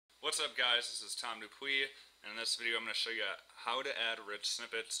What's up guys, this is Tom Dupuis, and in this video I'm going to show you how to add rich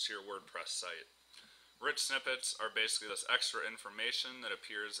snippets to your WordPress site. Rich snippets are basically this extra information that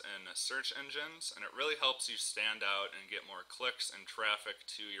appears in search engines, and it really helps you stand out and get more clicks and traffic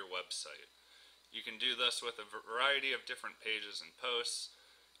to your website. You can do this with a variety of different pages and posts.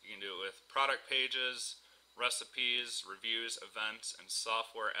 You can do it with product pages, recipes, reviews, events, and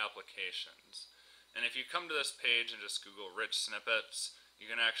software applications. And if you come to this page and just Google rich snippets, you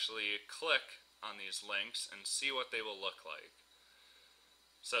can actually click on these links and see what they will look like.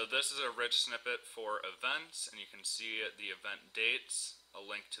 So this is a rich snippet for events, and you can see the event dates, a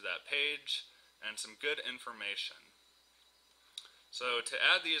link to that page, and some good information. So to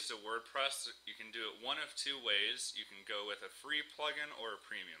add these to WordPress, you can do it one of two ways. You can go with a free plugin or a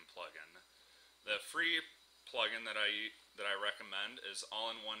premium plugin. The free plugin that I recommend is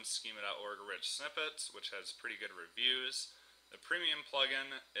all-in-one schema.org rich snippets, which has pretty good reviews. The premium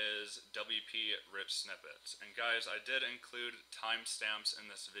plugin is WP Rich Snippets. And guys, I did include timestamps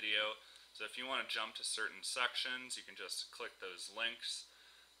in this video, so if you want to jump to certain sections, you can just click those links.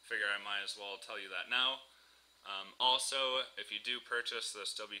 Figure I might as well tell you that now. Also, if you do purchase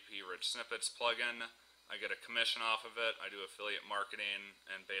this WP Rich Snippets plugin, I get a commission off of it. I do affiliate marketing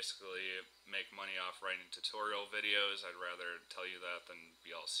and basically make money off writing tutorial videos. I'd rather tell you that than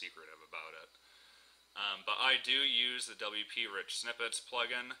be all secretive about it. But I do use the WP Rich Snippets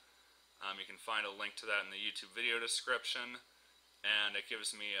plugin. You can find a link to that in the YouTube video description. And it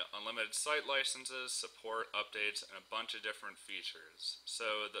gives me unlimited site licenses, support, updates, and a bunch of different features.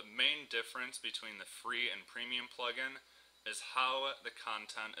 So the main difference between the free and premium plugin is how the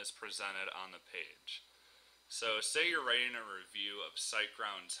content is presented on the page. So say you're writing a review of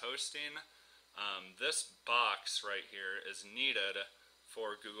SiteGround's hosting. This box right here is needed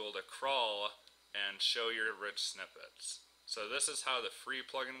for Google to crawl and show your rich snippets. So this is how the free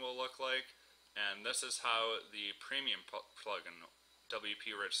plugin will look like, and this is how the premium plugin,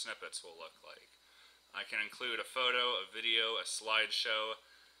 WP Rich Snippets, will look like. I can include a photo, a video, a slideshow,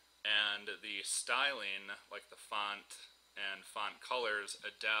 and the styling, like the font and font colors,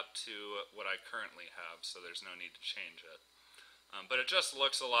 adapt to what I currently have, so there's no need to change it. But it just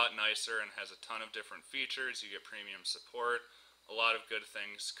looks a lot nicer and has a ton of different features. You get premium support. A lot of good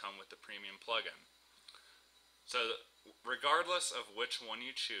things come with the premium plugin. So regardless of which one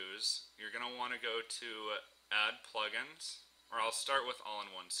you choose, you're going to want to go to Add Plugins, or I'll start with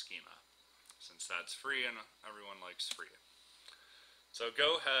All-in-One Schema, since that's free and everyone likes free. So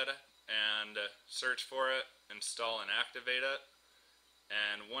go ahead and search for it, install and activate it,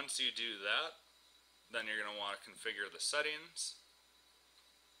 and once you do that, then you're going to want to configure the settings.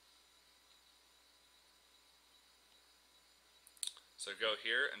 So go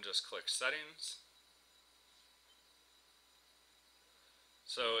here and just click Settings.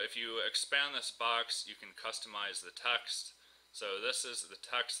 So if you expand this box, you can customize the text. So this is the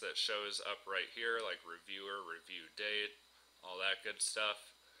text that shows up right here, like reviewer, review date, all that good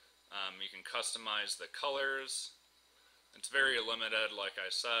stuff. You can customize the colors. It's very limited, like I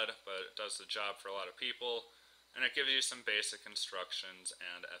said, but it does the job for a lot of people. And it gives you some basic instructions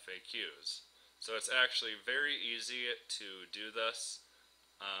and FAQs. So it's actually very easy to do this.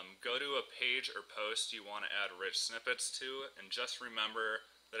 Go to a page or post you want to add rich snippets to, and just remember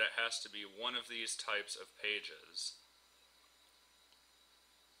that it has to be one of these types of pages.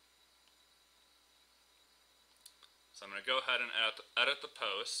 So I'm going to go ahead and edit the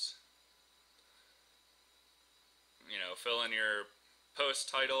post. Fill in your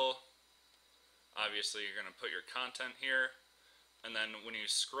post title. Obviously you're going to put your content here, and then when you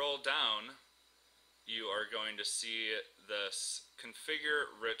scroll down, you are going to see this Configure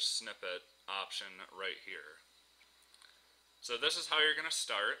Rich Snippet option right here. So this is how you're going to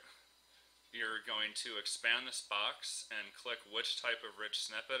start. You're going to expand this box and click which type of rich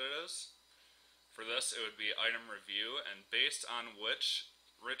snippet it is. For this, it would be item review, and based on which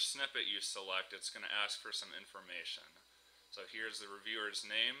rich snippet you select, it's going to ask for some information. So here's the reviewer's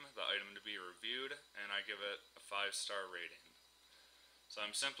name, the item to be reviewed, and I give it a 5-star rating. So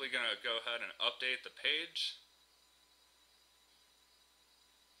I'm simply going to go ahead and update the page.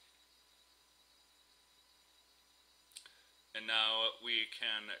 And now we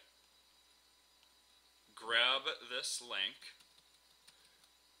can grab this link,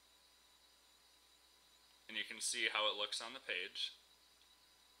 and you can see how it looks on the page.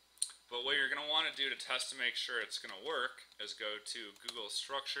 But what you're going to want to do to test to make sure it's going to work is go to Google's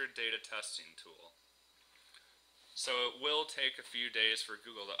Structured Data Testing tool. So it will take a few days for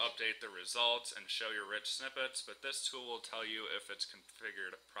Google to update the results and show your rich snippets, but this tool will tell you if it's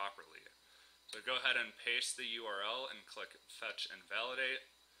configured properly. So go ahead and paste the URL and click Fetch and Validate.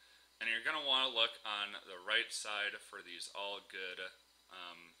 And you're going to want to look on the right side for these all good,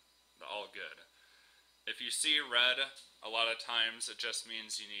 the all good. If you see red, a lot of times it just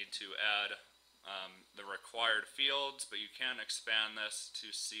means you need to add the required fields, but you can expand this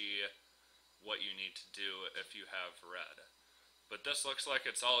to see what you need to do if you have red. But this looks like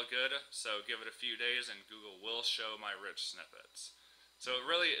it's all good, so give it a few days and Google will show my rich snippets. So it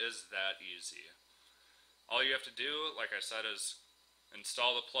really is that easy. All you have to do, like I said, is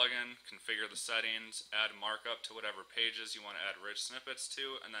install the plugin, configure the settings, add markup to whatever pages you want to add rich snippets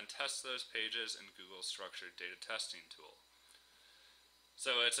to, and then test those pages in Google's structured data testing tool.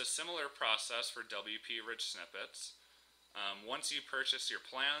 So it's a similar process for WP rich snippets. Once you purchase your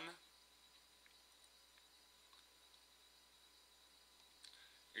plan,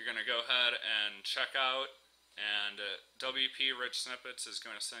 you're going to go ahead and check out, and WP Rich Snippets is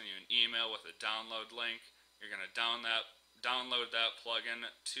going to send you an email with a download link. You're going to download that plugin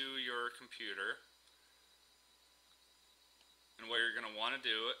to your computer. And what you're going to want to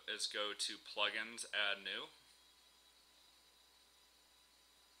do is go to Plugins, Add New.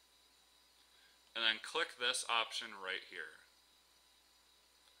 And then click this option right here.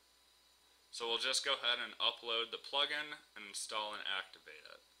 So we'll just go ahead and upload the plugin and install and activate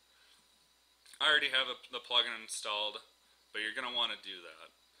it. I already have the plugin installed, but you're going to want to do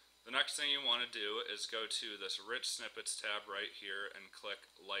that. The next thing you want to do is go to this Rich Snippets tab right here and click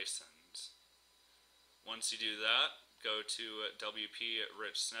License. Once you do that, go to WP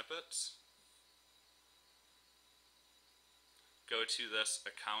Rich Snippets. Go to this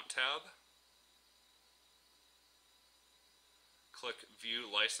Account tab. Click View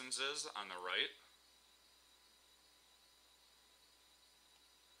Licenses on the right.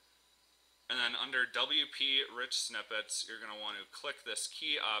 And then under WP Rich Snippets, you're going to want to click this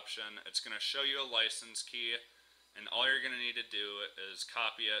key option. It's going to show you a license key, and all you're going to need to do is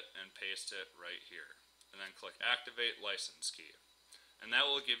copy it and paste it right here. And then click Activate License Key. And that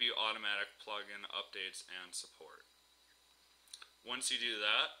will give you automatic plugin updates and support. Once you do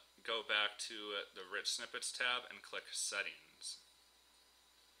that, go back to the Rich Snippets tab and click Settings.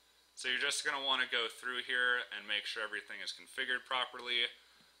 So you're just going to want to go through here and make sure everything is configured properly.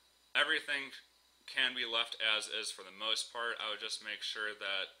 Everything can be left as is for the most part. I would just make sure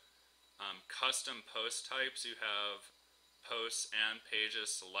that custom post types, you have posts and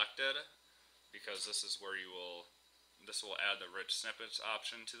pages selected, because this is where this will add the rich snippets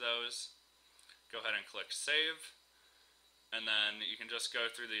option to those. Go ahead and click Save, and then you can just go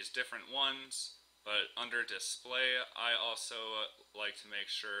through these different ones, but under display, I also like to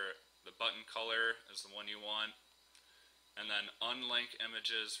make sure the button color is the one you want, and then unlink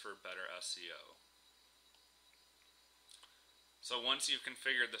images for better SEO. So once you've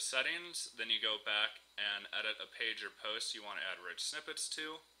configured the settings, then you go back and edit a page or post you want to add rich snippets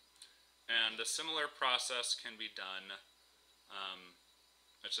to, and a similar process can be done.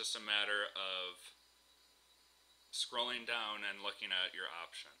 It's just a matter of scrolling down and looking at your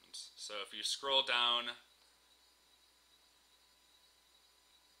options. So if you scroll down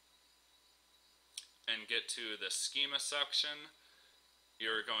and get to the schema section,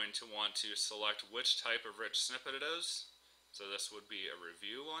 you're going to want to select which type of rich snippet it is. So this would be a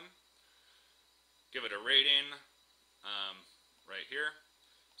review one. Give it a rating right here.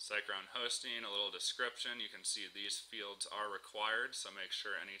 SiteGround hosting, a little description. You can see these fields are required, so make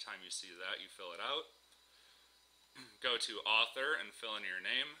sure anytime you see that you fill it out. Go to author and fill in your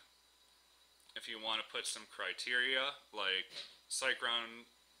name. If you want to put some criteria like SiteGround,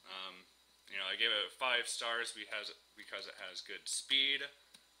 I gave it 5 stars because it has good speed.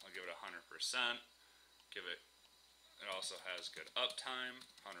 I'll give it 100%. It also has good uptime,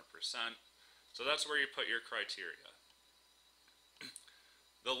 100%. So that's where you put your criteria.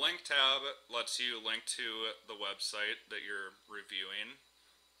 The link tab lets you link to the website that you're reviewing,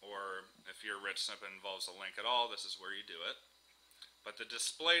 or if your rich snippet involves a link at all, this is where you do it. But the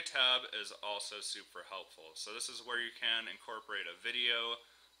display tab is also super helpful. So this is where you can incorporate a video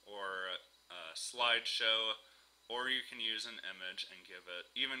or a slideshow, or you can use an image and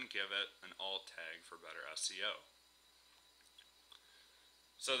even give it an alt tag for better SEO.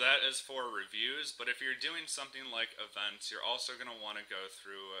 So that is for reviews, but if you're doing something like events, you're also going to want to go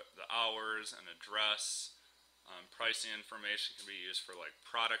through the hours and address. Pricing information can be used for like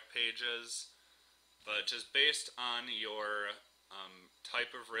product pages, but just based on your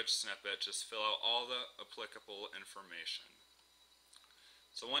type of rich snippet, just fill out all the applicable information.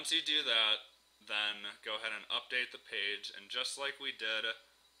 So once you do that, then go ahead and update the page, and just like we did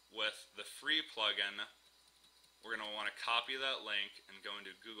with the free plugin, we're going to want to copy that link and go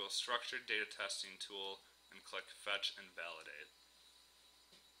into Google Structured Data Testing tool and click Fetch and Validate.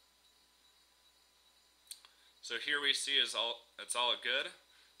 So here we see it's all good.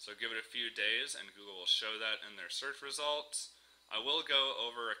 So give it a few days and Google will show that in their search results. I will go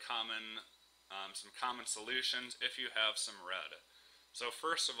over some common solutions if you have some red. So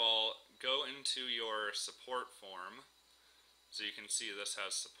first of all, go into your support form. So you can see this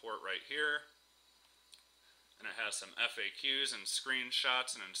has support right here. And it has some FAQs and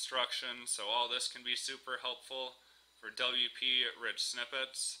screenshots and instructions. So all this can be super helpful. For WP Rich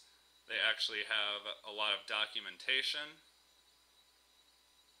Snippets, they actually have a lot of documentation.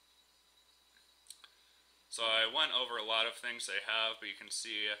 So I went over a lot of things they have, but you can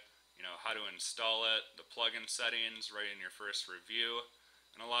see how to install it, the plugin settings right in your first review,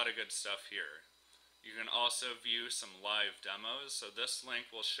 and a lot of good stuff here. You can also view some live demos. So this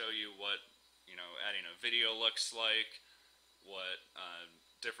link will show you what adding a video looks like, what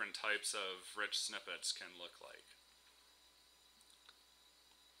different types of rich snippets can look like.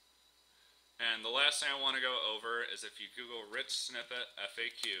 And the last thing I want to go over is if you Google rich snippet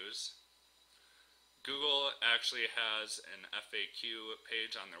FAQs, Google actually has an FAQ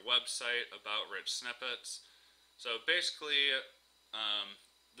page on their website about rich snippets. So basically,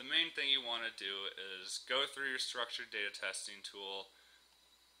 the main thing you want to do is go through your structured data testing tool,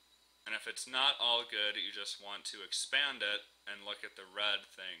 and if it's not all good, you just want to expand it and look at the red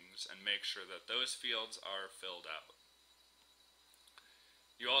things and make sure that those fields are filled out.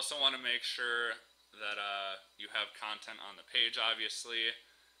 You also want to make sure that you have content on the page, obviously,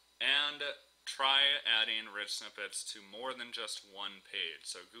 and try adding rich snippets to more than just one page.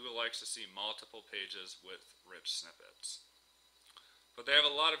 So Google likes to see multiple pages with rich snippets. But they have a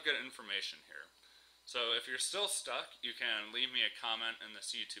lot of good information here. So if you're still stuck, you can leave me a comment in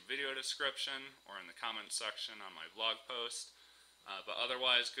this YouTube video description or in the comment section on my blog post. But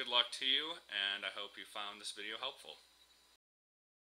otherwise, good luck to you, and I hope you found this video helpful.